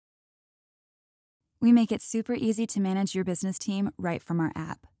We make it super easy to manage your business team right from our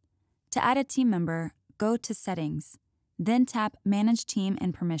app. To add a team member, go to Settings, then tap Manage Team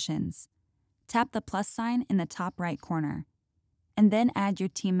and Permissions. Tap the plus sign in the top right corner, and then add your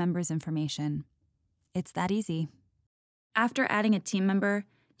team member's information. It's that easy. After adding a team member,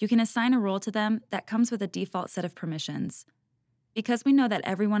 you can assign a role to them that comes with a default set of permissions. Because we know that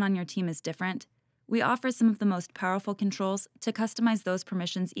everyone on your team is different, we offer some of the most powerful controls to customize those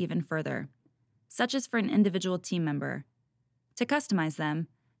permissions even further, such as for an individual team member. To customize them,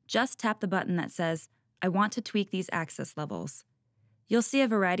 just tap the button that says, I want to tweak these access levels. You'll see a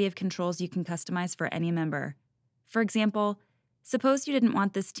variety of controls you can customize for any member. For example, suppose you didn't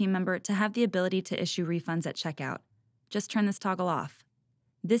want this team member to have the ability to issue refunds at checkout. Just turn this toggle off.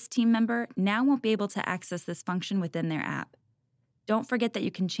 This team member now won't be able to access this function within their app. Don't forget that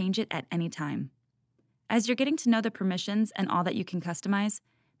you can change it at any time. As you're getting to know the permissions and all that you can customize,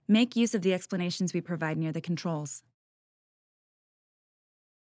 make use of the explanations we provide near the controls.